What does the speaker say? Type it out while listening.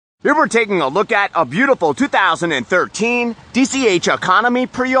Here we're taking a look at a beautiful 2013 DCH Economy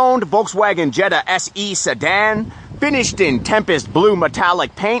pre-owned Volkswagen Jetta SE sedan, finished in Tempest blue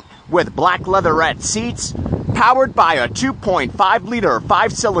metallic paint with black leatherette seats, powered by a 2.5-liter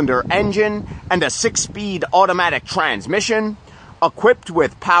 5-cylinder engine and a 6-speed automatic transmission, equipped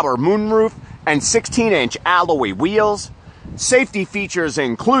with power moonroof and 16-inch alloy wheels. Safety features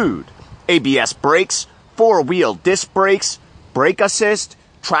include ABS brakes, 4-wheel disc brakes, brake assist,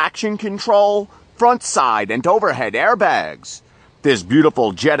 traction control, front side and overhead airbags. This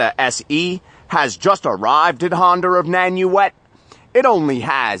beautiful Jetta SE has just arrived at Honda of Nanuet. It only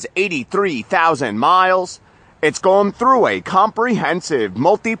has 83,000 miles. It's gone through a comprehensive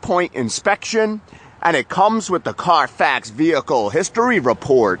multi-point inspection, and it comes with the Carfax Vehicle History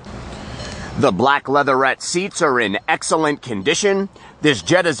Report. The black leatherette seats are in excellent condition. This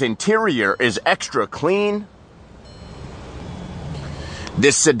Jetta's interior is extra clean.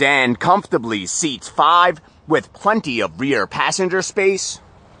 This sedan comfortably seats 5 with plenty of rear passenger space.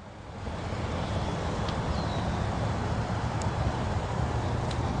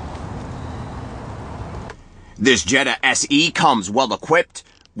 This Jetta SE comes well equipped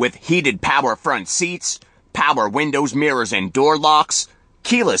with heated power front seats, power windows, mirrors and door locks,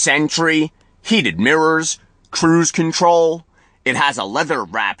 keyless entry, heated mirrors, cruise control. It has a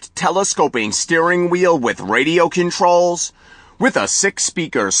leather-wrapped telescoping steering wheel with radio controls, with a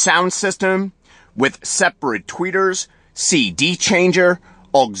 6-speaker sound system, with separate tweeters, CD changer,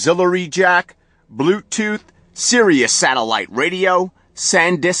 auxiliary jack, Bluetooth, Sirius satellite radio,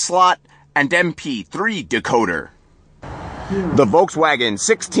 SanDisk slot, and MP3 decoder. The Volkswagen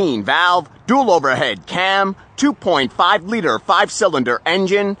 16-valve, dual overhead cam, 2.5-liter 5-cylinder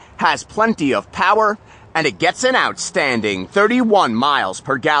engine has plenty of power, and it gets an outstanding 31 miles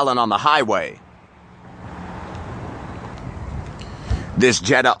per gallon on the highway. This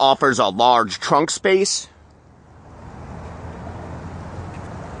Jetta offers a large trunk space,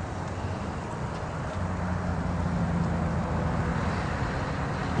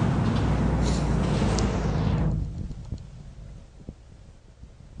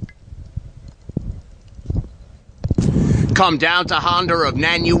 come down to Honda of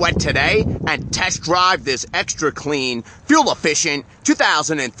Nanuet today and test drive this extra clean, fuel-efficient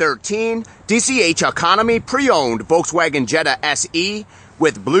 2013 DCH Economy pre-owned Volkswagen Jetta SE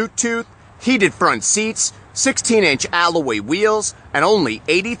with Bluetooth, heated front seats, 16-inch alloy wheels, and only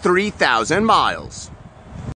 83,000 miles.